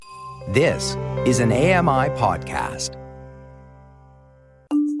This is an AMI podcast.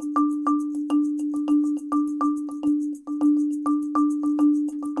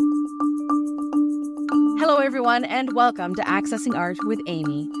 Hello, everyone, and welcome to Accessing Art with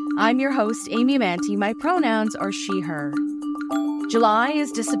Amy. I'm your host, Amy Manti. My pronouns are she, her. July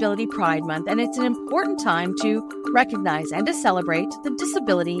is Disability Pride Month, and it's an important time to recognize and to celebrate the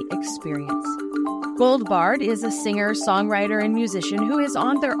disability experience. Goldbard is a singer, songwriter, and musician who is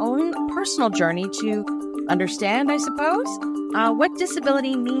on their own personal journey to understand, I suppose, what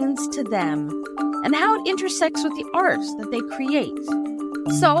disability means to them and how it intersects with the art that they create.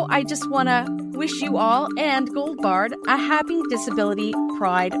 So I just want to wish you all and Goldbard a happy Disability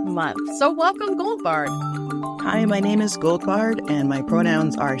Pride Month. So welcome, Goldbard. Hi, my name is Goldbard, and my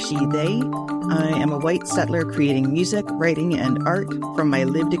pronouns are she, they. I am a white settler creating music, writing, and art from my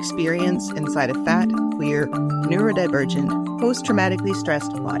lived experience inside a fat, queer, neurodivergent, post-traumatically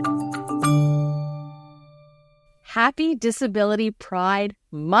stressed body. Happy Disability Pride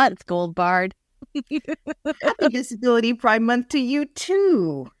Month, Goldbard. Happy Disability Pride Month to you,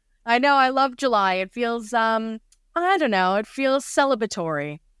 too. I know, I love July. It feels, I don't know, it feels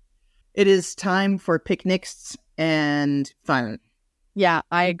celebratory. It is time for picnics and fun. Yeah,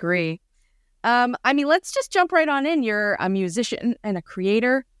 I agree. Let's just jump right on in. You're a musician and a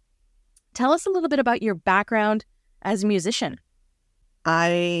creator. Tell us a little bit about your background as a musician.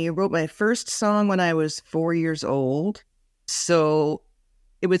 I wrote my first song when I was 4 years old. So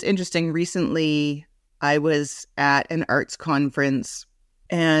it was interesting. Recently, I was at an arts conference,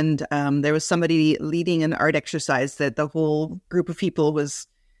 and there was somebody leading an art exercise that the whole group of people was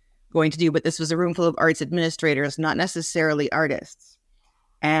going to do, but this was a room full of arts administrators, not necessarily artists.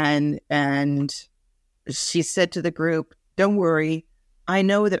 And she said to the group, "Don't worry, I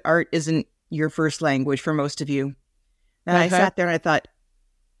know that art isn't your first language for most of you." And I sat there and I thought,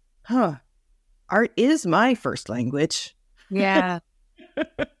 art is my first language. Yeah.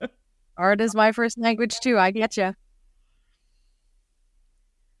 Art is my first language too. I get you.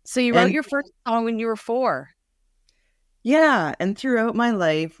 So you wrote your first song when you were 4. Yeah, and throughout my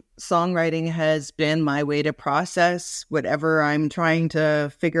life, songwriting has been my way to process whatever I'm trying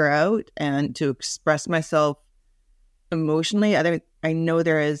to figure out and to express myself emotionally. I know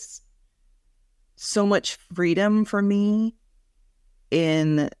there is so much freedom for me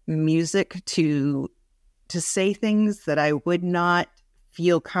in music to say things that I would not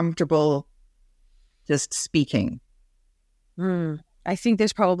feel comfortable just speaking. I think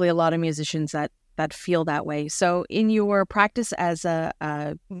there's probably a lot of musicians that feel that way. So in your practice as a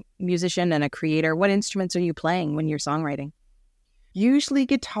musician and a creator, what instruments are you playing when you're songwriting? Usually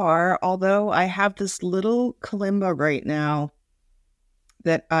guitar, although I have this little kalimba right now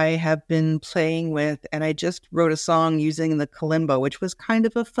that I have been playing with, and I just wrote a song using the kalimba, which was kind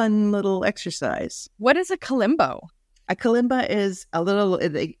of a fun little exercise. What is a kalimbo? A kalimba is a little,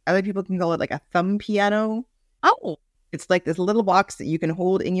 other people can call it like a thumb piano. Oh. It's like this little box that you can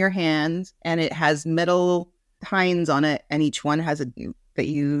hold in your hand, and it has metal tines on it, and each one has that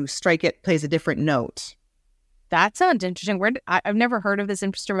you strike it plays a different note. That sounds interesting. I've never heard of this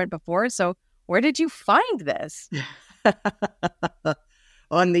instrument before, so where did you find this?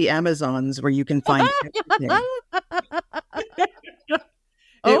 On the Amazons, where you can find everything.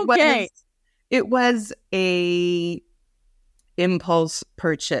 Okay. It was a impulse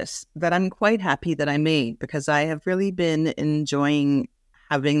purchase that I'm quite happy that I made, because I have really been enjoying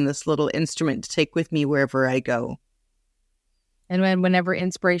having this little instrument to take with me wherever I go. And whenever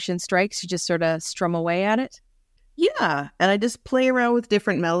inspiration strikes, you just sort of strum away at it? Yeah, and I just play around with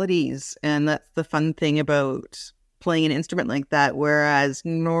different melodies, and that's the fun thing about playing an instrument like that, whereas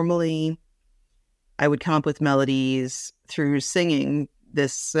normally I would come up with melodies through singing.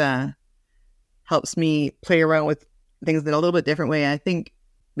 This helps me play around with things in a little bit different way. I think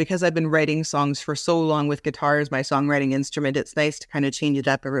because I've been writing songs for so long with guitar as my songwriting instrument, it's nice to kind of change it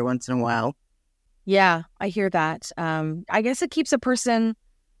up every once in a while. Yeah, I hear that. I guess it keeps a person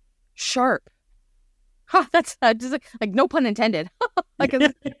sharp. That's just like no pun intended. Like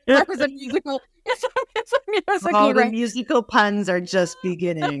that was a musical. It's a musical. All the musical puns are just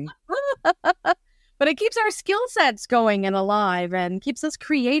beginning. But it keeps our skill sets going and alive, and keeps us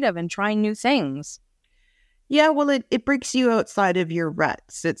creative and trying new things. Yeah, well, it breaks you outside of your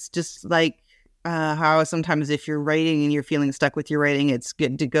ruts. It's just like how sometimes if you're writing and you're feeling stuck with your writing, it's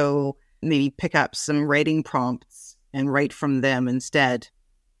good to go maybe pick up some writing prompts and write from them instead.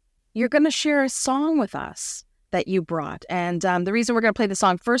 You're going to share a song with us that you brought. And the reason we're going to play the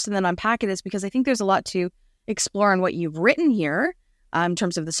song first and then unpack it is because I think there's a lot to explore on what you've written here in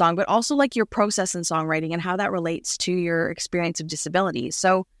terms of the song, but also like your process in songwriting and how that relates to your experience of disability.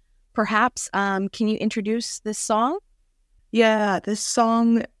 So Perhaps, can you introduce this song? Yeah, this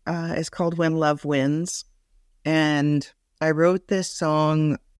song is called When Love Wins. And I wrote this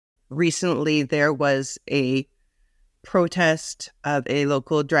song recently. There was a protest of a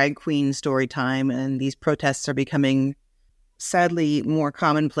local drag queen story time, and these protests are becoming sadly more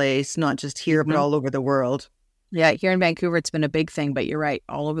commonplace, not just here, but all over the world. Yeah, here in Vancouver, it's been a big thing, but you're right,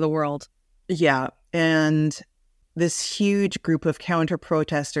 all over the world. Yeah, and this huge group of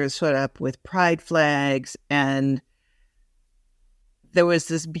counter-protesters showed up with pride flags, and there was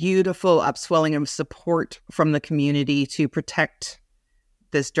this beautiful upswelling of support from the community to protect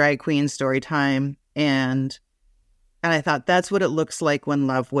this drag queen story time. And I thought that's what it looks like when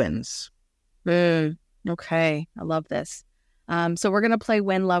love wins. Okay, I love this. So we're going to play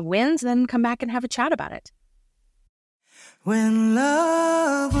When Love Wins, then come back and have a chat about it. When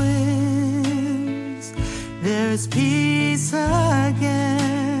love wins, there's peace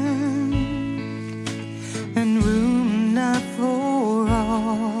again, and room enough for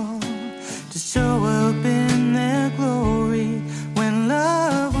all to show up in their glory. When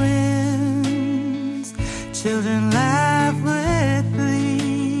love wins, children laugh with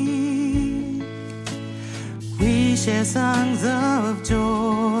glee. We share songs of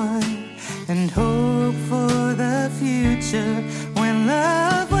joy and hope for the future. When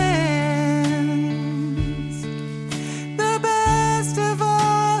love wins, the best of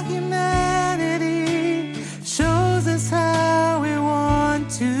all humanity shows us how we want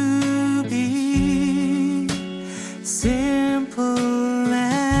to be, simple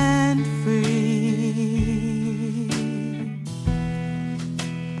and free.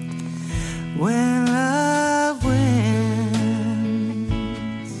 When love wins,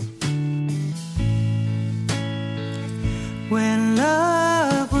 when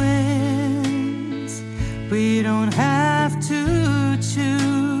love wins, we don't have to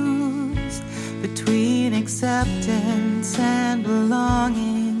choose between acceptance and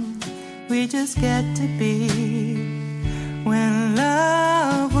belonging. We just get to be. When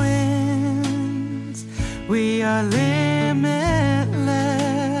love wins, we are limitless,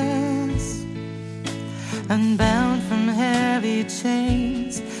 unbound from heavy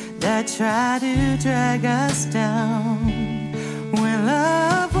chains that try to drag us down. When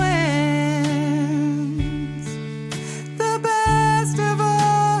love wins, the best of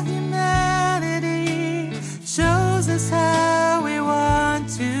all humanity shows us how we want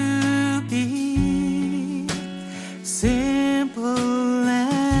to be, simple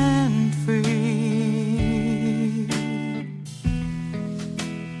and free.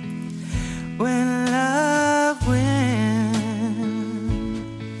 When love wins,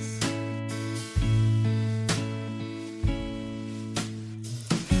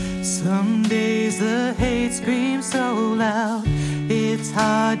 some days the hate screams so loud, it's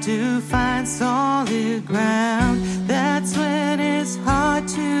hard to find solid ground. That's when it's hard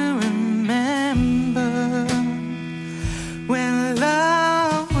to remember. When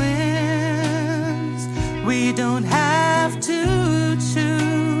love wins, we don't have to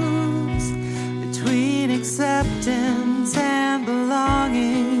choose between acceptance and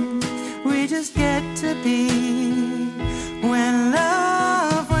belonging. We just get to be. When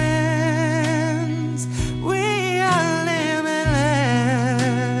love wins, we are limitless,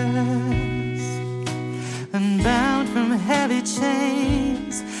 unbound from heavy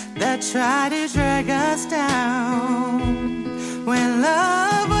chains that try to drag us down. When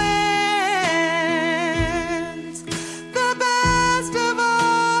love wins, the best of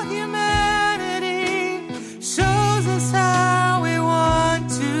all humanity shows us how we want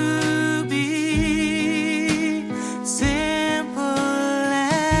to be, simple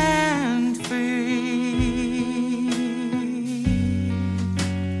and free.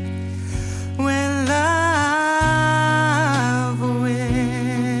 When love wins.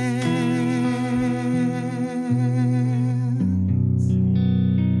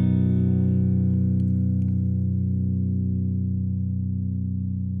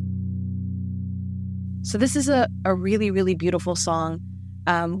 So this is a really, really beautiful song.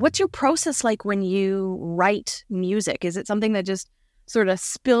 What's your process like when you write music? Is it something that just sort of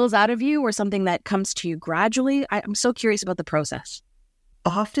spills out of you or something that comes to you gradually? I'm so curious about the process.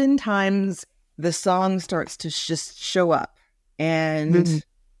 Oftentimes, the song starts to just show up, and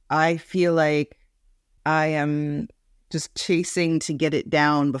I feel like I am just chasing to get it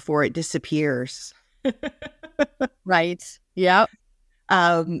down before it disappears. Right. Yep.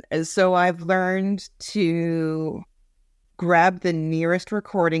 And so I've learned to grab the nearest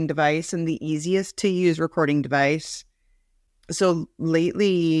recording device and the easiest to use recording device. So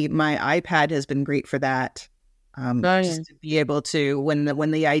lately, my iPad has been great for that. Just to be able to,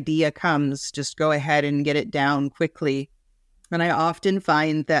 when the idea comes, just go ahead and get it down quickly. And I often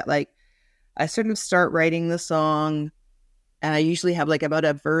find that like I sort of start writing the song, and I usually have like about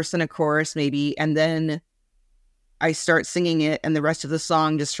a verse and a chorus maybe, and then I start singing it, and the rest of the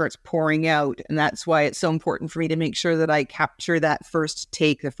song just starts pouring out. And that's why it's so important for me to make sure that I capture that first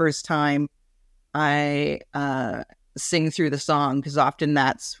take, the first time I sing through the song, because often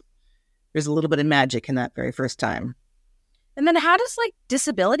there's a little bit of magic in that very first time. And then how does like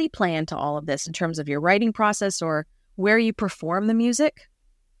disability play into all of this in terms of your writing process or where you perform the music?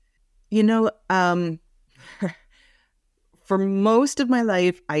 You know, for most of my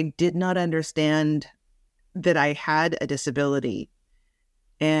life, I did not understand that I had a disability.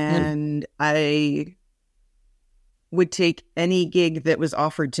 And I would take any gig that was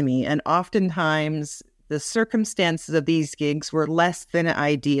offered to me. And oftentimes the circumstances of these gigs were less than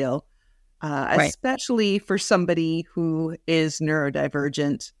ideal, especially for somebody who is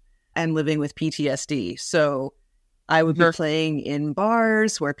neurodivergent and living with PTSD. So I would be playing in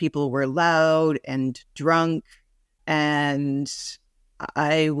bars where people were loud and drunk, and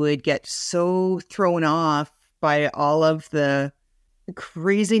I would get so thrown off by all of the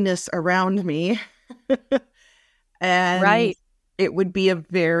craziness around me. And it would be a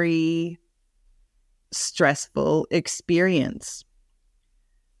very stressful experience.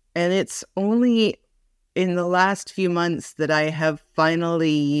 And it's only in the last few months that I have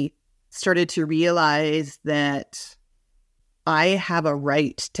finally started to realize that I have a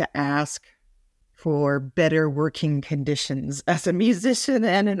right to ask for better working conditions as a musician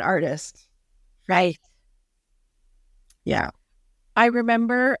and an artist. Right. Yeah. I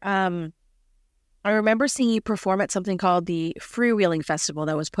remember seeing you perform at something called the Freewheeling Festival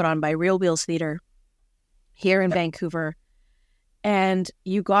that was put on by Real Wheels Theatre here in Vancouver. And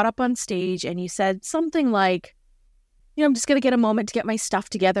you got up on stage and you said something like, you know, I'm just going to get a moment to get my stuff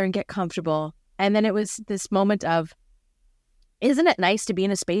together and get comfortable. And then it was this moment of, isn't it nice to be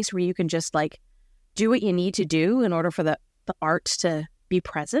in a space where you can just like do what you need to do in order for the art to be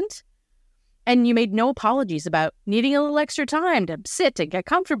present? And you made no apologies about needing a little extra time to sit and get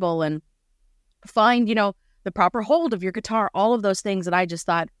comfortable and find, you know, the proper hold of your guitar, all of those things. And I just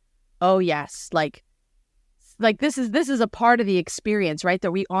thought, oh yes, like this is a part of the experience, right?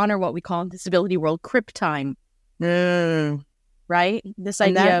 That we honor what we call in disability world crip time. Right? This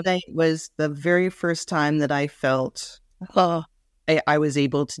and idea that night was the very first time that I felt I was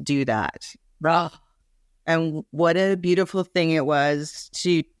able to do that. And what a beautiful thing it was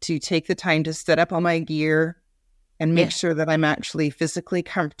to take the time to set up all my gear and make sure that I'm actually physically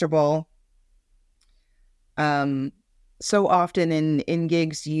comfortable. So often in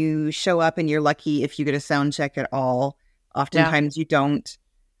gigs, you show up and you're lucky if you get a sound check at all. Oftentimes you don't.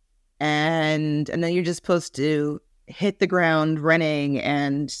 And then you're just supposed to hit the ground running.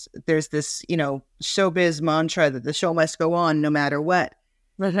 And there's this, you know, showbiz mantra that the show must go on no matter what.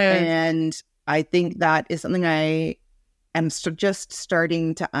 And I think that is something I am just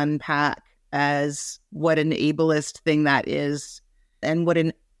starting to unpack as what an ableist thing that is, and what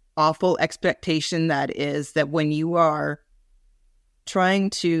an awful expectation that is, that when you are trying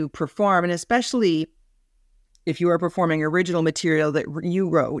to perform, and especially if you are performing original material that you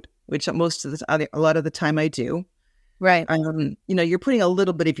wrote, which a lot of the time I do, right? You know, you're putting a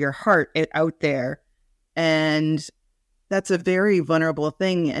little bit of your heart out there, and that's a very vulnerable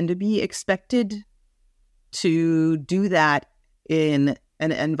thing. And to be expected to do that in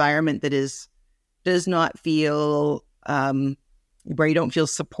an environment that does not feel where you don't feel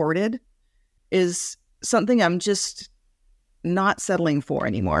supported is something I'm just not settling for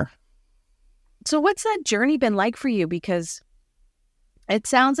anymore. So what's that journey been like for you? Because it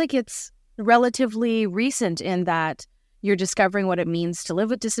sounds like it's relatively recent in that you're discovering what it means to live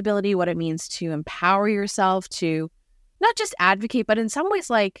with disability, what it means to empower yourself, to not just advocate, but in some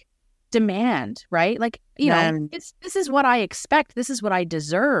ways like demand, right? Like, you know, this is what I expect. This is what I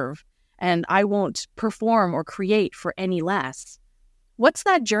deserve. And I won't perform or create for any less. What's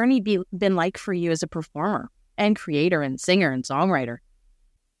that journey been like for you as a performer and creator and singer and songwriter?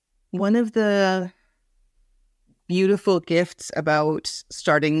 One of the beautiful gifts about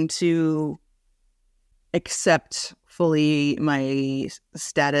starting to accept fully my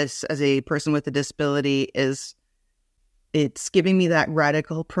status as a person with a disability is it's giving me that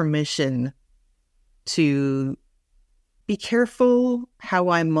radical permission to be careful how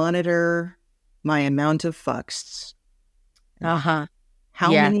I monitor my amount of fucks. How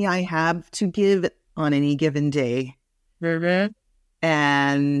many I have to give on any given day.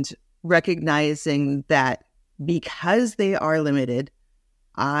 And recognizing that because they are limited,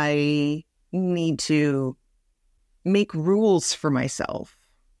 I need to make rules for myself.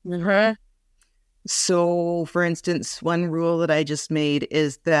 Mm-hmm. So, for instance, one rule that I just made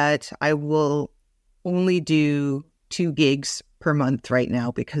is that I will only do 2 gigs per month right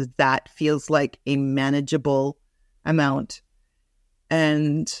now, because that feels like a manageable amount.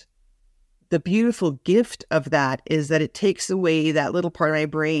 And the beautiful gift of that is that it takes away that little part of my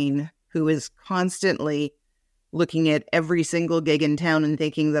brain who is constantly looking at every single gig in town and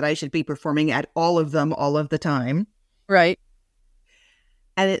thinking that I should be performing at all of them all of the time. Right.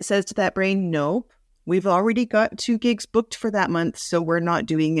 And it says to that brain, nope, we've already got 2 gigs booked for that month, so we're not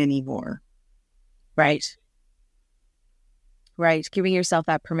doing any more. Right. Right. Giving yourself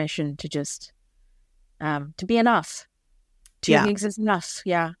that permission to just, to be enough. 2 gigs is enough.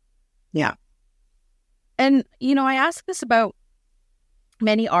 Yeah. Yeah. And, I ask this about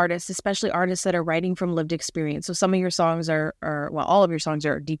many artists, especially artists that are writing from lived experience. So some of your songs are all of your songs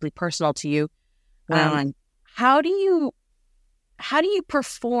are deeply personal to you. How do you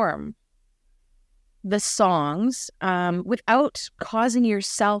perform the songs without causing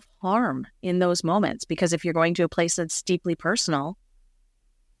yourself harm in those moments? Because if you're going to a place that's deeply personal,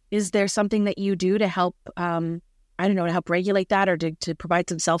 is there something that you do to help, to help regulate that, or to provide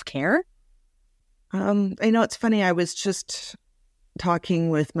some self-care? I know it's funny. I was just talking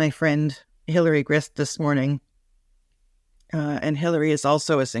with my friend Hillary Grist this morning. And Hillary is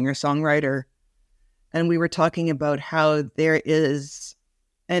also a singer-songwriter. And we were talking about how there is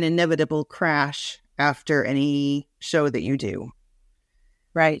an inevitable crash after any show that you do.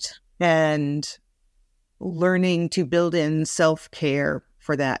 Right. And learning to build in self-care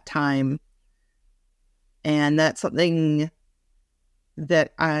for that time. And that's something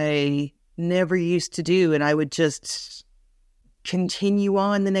that I never used to do. And I would just continue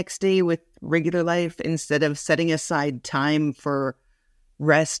on the next day with regular life instead of setting aside time for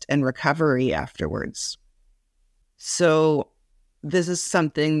rest and recovery afterwards. So this is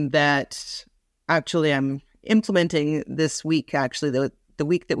something that actually I'm implementing this week. Actually, the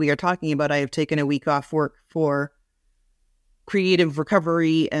week that we are talking about, I have taken a week off work for creative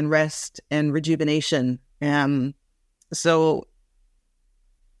recovery and rest and rejuvenation. So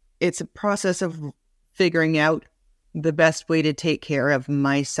it's a process of figuring out the best way to take care of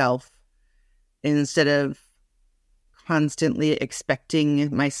myself instead of constantly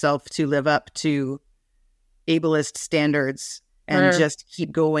expecting myself to live up to ableist standards and just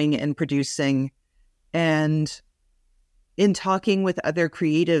keep going and producing. And in talking with other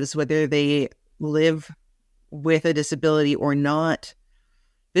creatives, whether they live with a disability or not,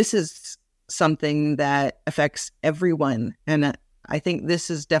 this is something that affects everyone. And I think this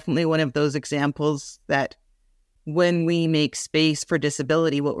is definitely one of those examples that when we make space for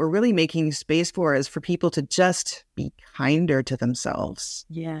disability, what we're really making space for is for people to just be kinder to themselves.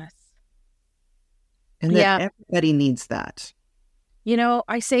 Yes. And that everybody needs that.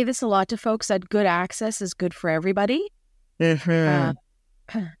 I say this a lot to folks, that good access is good for everybody.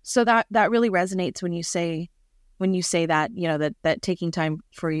 Mm-hmm. So that really resonates when you say that, that taking time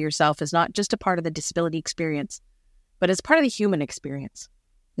for yourself is not just a part of the disability experience, but it's part of the human experience.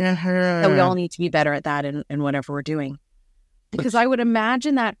 Mm-hmm. And we all need to be better at that in whatever we're doing. Because I would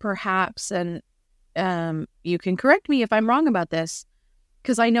imagine that perhaps, and you can correct me if I'm wrong about this,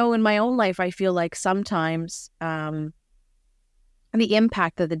 because I know in my own life, I feel like sometimes the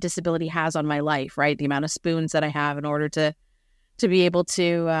impact that the disability has on my life, right? The amount of spoons that I have in order to be able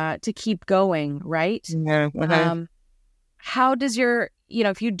to keep going, right? Mm-hmm. How does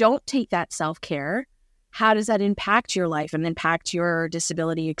if you don't take that self-care, how does that impact your life and impact your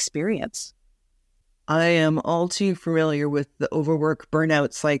disability experience? I am all too familiar with the overwork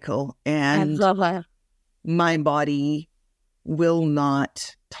burnout cycle, and my body will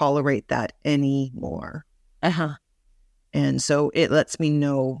not tolerate that anymore. And so it lets me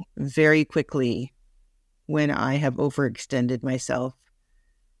know very quickly when I have overextended myself.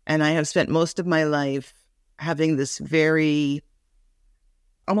 And I have spent most of my life having this very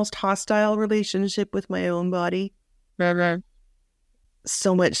almost hostile relationship with my own body.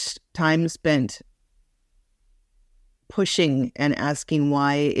 So much time spent pushing and asking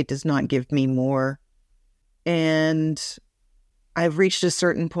why it does not give me more. And I've reached a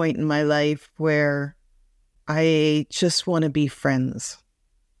certain point in my life where I just want to be friends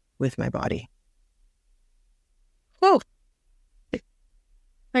with my body. Whoa.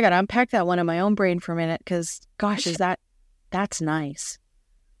 I got to unpack that one in my own brain for a minute, because gosh, that's nice.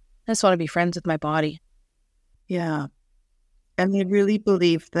 I just want to be friends with my body. Yeah. And I really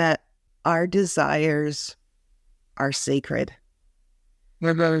believe that our desires are sacred.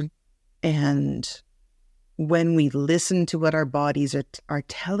 And when we listen to what our bodies are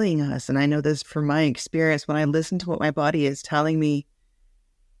telling us, and I know this from my experience, when I listen to what my body is telling me,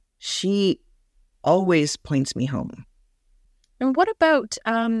 she always points me home. And what about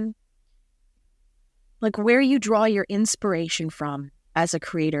like where you draw your inspiration from as a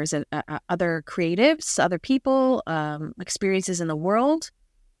creator? Is it other creatives, other people, experiences in the world?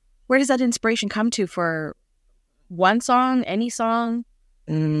 Where does that inspiration come to for one song, any song?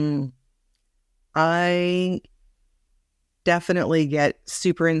 I definitely get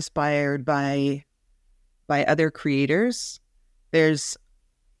super inspired by other creators. There's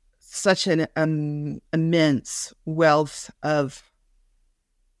such an immense wealth of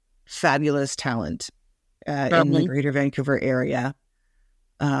fabulous talent in the Greater Vancouver area.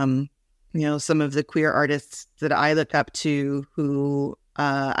 Some of the queer artists that I look up to, who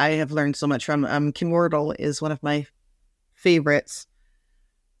I have learned so much from. Kim Wardle is one of my favorites,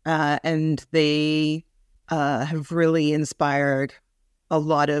 and they have really inspired a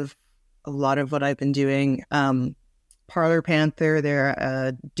lot of what I've been doing. Parlor Panther, they're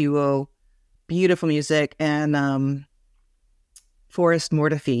a duo, beautiful music, and Forrest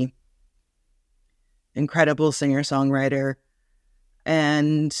Mortefi, incredible singer-songwriter,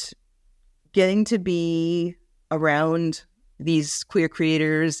 and getting to be around these queer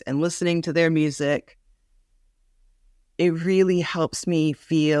creators and listening to their music, it really helps me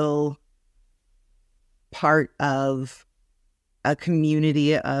feel part of a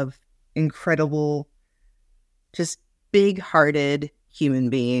community of incredible, just big-hearted human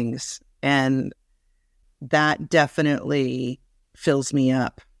beings, and that definitely fills me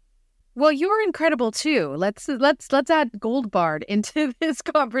up. Well, you're incredible too. Let's add Goldbard into this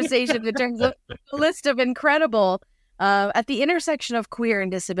conversation in terms of a list of incredible at the intersection of queer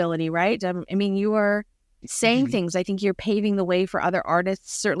and disability, right? I mean, you are saying things. I think you're paving the way for other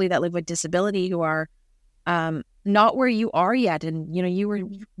artists, certainly that live with disability, who are not where you are yet. And you were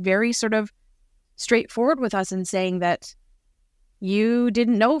very sort of straightforward with us in saying that you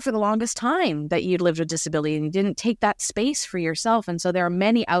didn't know for the longest time that you'd lived with disability, and you didn't take that space for yourself. And so there are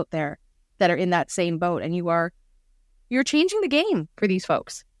many out there that are in that same boat, and you're changing the game for these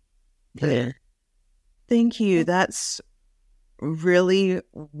folks. Thank you. That's really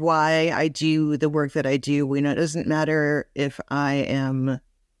why I do the work that I do. It doesn't matter if I am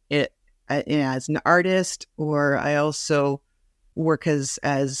as an artist, or I also work as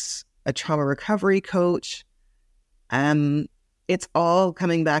a trauma recovery coach. It's all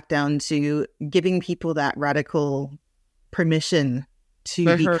coming back down to giving people that radical permission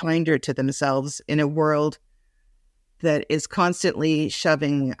to be kinder to themselves in a world that is constantly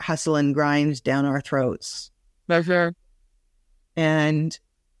shoving hustle and grind down our throats. And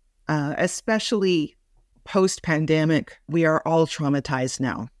especially post-pandemic, we are all traumatized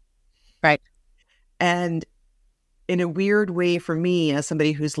now. Right. And in a weird way for me, as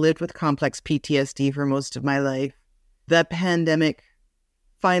somebody who's lived with complex PTSD for most of my life, the pandemic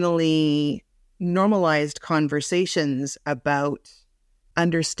finally normalized conversations about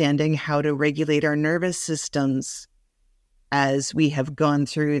understanding how to regulate our nervous systems as we have gone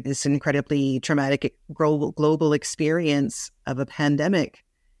through this incredibly traumatic global experience of a pandemic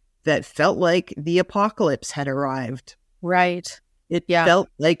that felt like the apocalypse had arrived. Right. It felt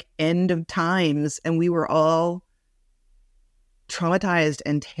like end of times, and we were all traumatized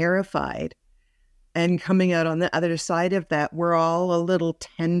and terrified. And coming out on the other side of that, we're all a little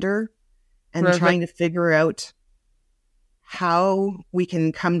tender and trying to figure out how we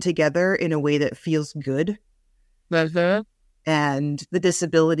can come together in a way that feels good. And the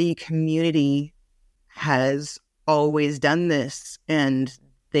disability community has always done this, and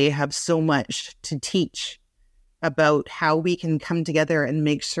they have so much to teach about how we can come together and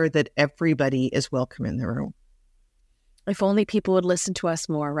make sure that everybody is welcome in the room. If only people would listen to us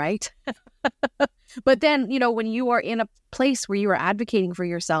more, right? But then, when you are in a place where you are advocating for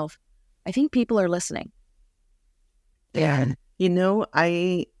yourself, I think people are listening. Yeah.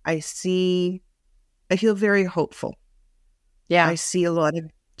 I feel very hopeful. Yeah. I see a lot of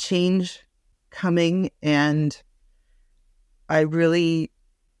change coming, and I really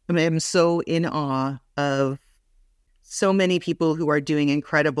am so in awe of so many people who are doing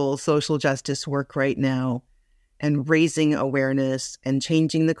incredible social justice work right now and raising awareness and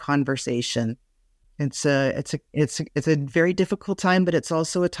changing the conversation. It's a very difficult time, but it's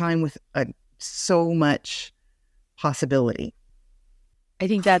also a time with so much possibility. I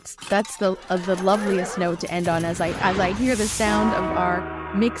think that's the loveliest note to end on as I hear the sound of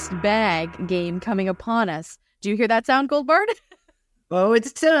our mixed bag game coming upon us. Do you hear that sound, Goldbard? Oh,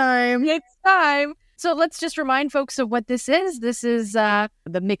 it's time. It's time. So let's just remind folks of what this is. This is the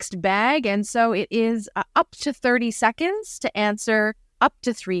mixed bag. And so it is up to 30 seconds to answer up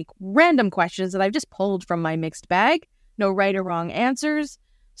to 3 random questions that I've just pulled from my mixed bag. No right or wrong answers.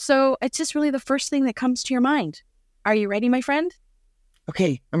 So it's just really the first thing that comes to your mind. Are you ready, my friend?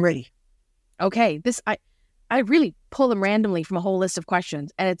 Okay, I'm ready. Okay, I really pull them randomly from a whole list of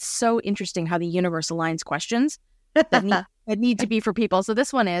questions. And it's so interesting how the universe aligns questions that need to be for people. So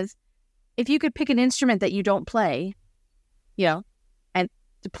this one is, if you could pick an instrument that you don't play, and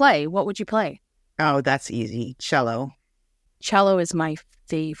to play, what would you play? Oh, that's easy. Cello. Cello is my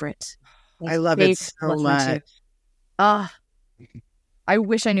favorite. I love it so much. I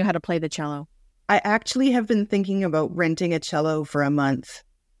wish I knew how to play the cello. I actually have been thinking about renting a cello for a month.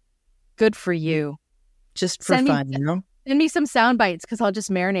 Good for you. Just for fun, Send me some sound bites because I'll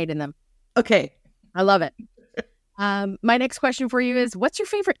just marinate in them. Okay. I love it. My next question for you is, what's your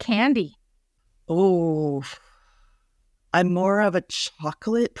favorite candy? Oh, I'm more of a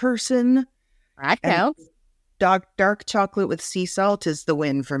chocolate person. That counts. Dark chocolate with sea salt is the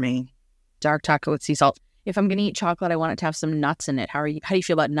win for me. Dark chocolate with sea salt. If I'm going to eat chocolate, I want it to have some nuts in it. How do you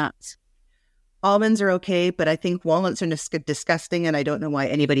feel about nuts? Almonds are okay, but I think walnuts are disgusting, and I don't know why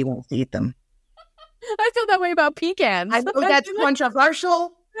anybody wants to eat them. I feel that way about pecans. I know that's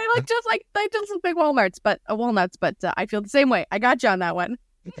controversial. I just like big walnuts, but I feel the same way. I got you on that one.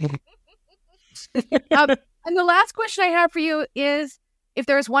 And the last question I have for you is, if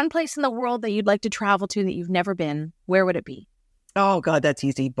there is one place in the world that you'd like to travel to that you've never been, where would it be? Oh, God, that's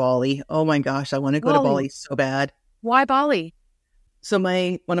easy. Bali. Oh, my gosh. I want to go to Bali so bad. Why Bali? So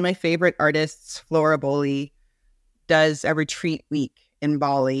one of my favorite artists, Flora Boli, does a retreat week in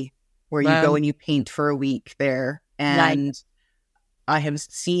Bali where you go and you paint for a week there. And I have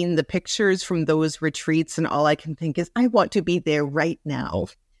seen the pictures from those retreats, and all I can think is, I want to be there right now.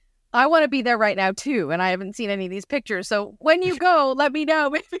 I want to be there right now, too. And I haven't seen any of these pictures. So when you go, let me know.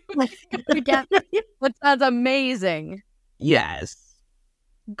 Maybe we can go together. That sounds amazing. Yes.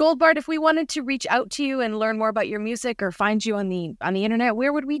 Goldbard, if we wanted to reach out to you and learn more about your music or find you on the internet,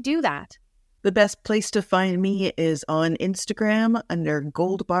 where would we do that? The best place to find me is on Instagram under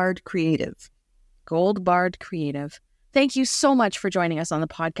Goldbard Creative. Goldbard Creative. Thank you so much for joining us on the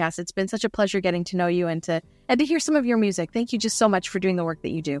podcast. It's been such a pleasure getting to know you and to hear some of your music. Thank you just so much for doing the work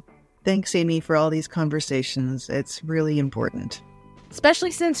that you do. Thanks, Amy, for all these conversations. It's really important.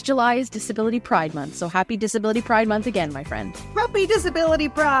 Especially since July is Disability Pride Month. So happy Disability Pride Month again, my friend. Happy Disability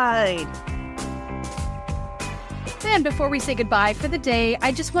Pride! And before we say goodbye for the day,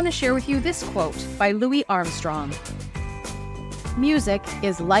 I just want to share with you this quote by Louis Armstrong. Music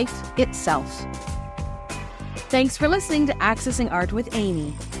is life itself. Thanks for listening to Accessing Art with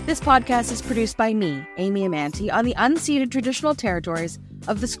Amy. This podcast is produced by me, Amy Amanti, on the unceded traditional territories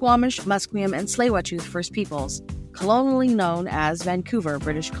of the Squamish, Musqueam, and Tsleil-Waututh First Peoples, colonially known as Vancouver,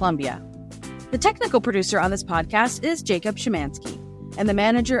 British Columbia. The technical producer on this podcast is Jacob Szymanski, and the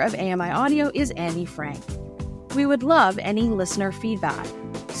manager of AMI Audio is Andy Frank. We would love any listener feedback,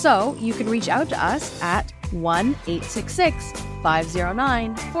 so you can reach out to us at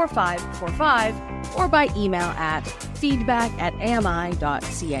 1-866-509-4545 or by email at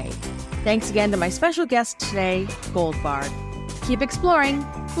feedback@ami.ca. Thanks again to my special guest today, Goldbard. Keep exploring.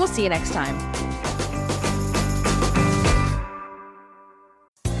 We'll see you next time.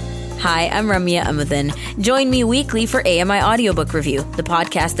 Hi, I'm Ramya Amudan. Join me weekly for AMI Audiobook Review, the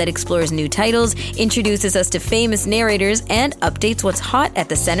podcast that explores new titles, introduces us to famous narrators, and updates what's hot at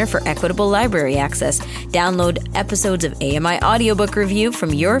the Center for Equitable Library Access. Download episodes of AMI Audiobook Review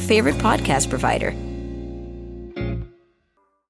from your favorite podcast provider.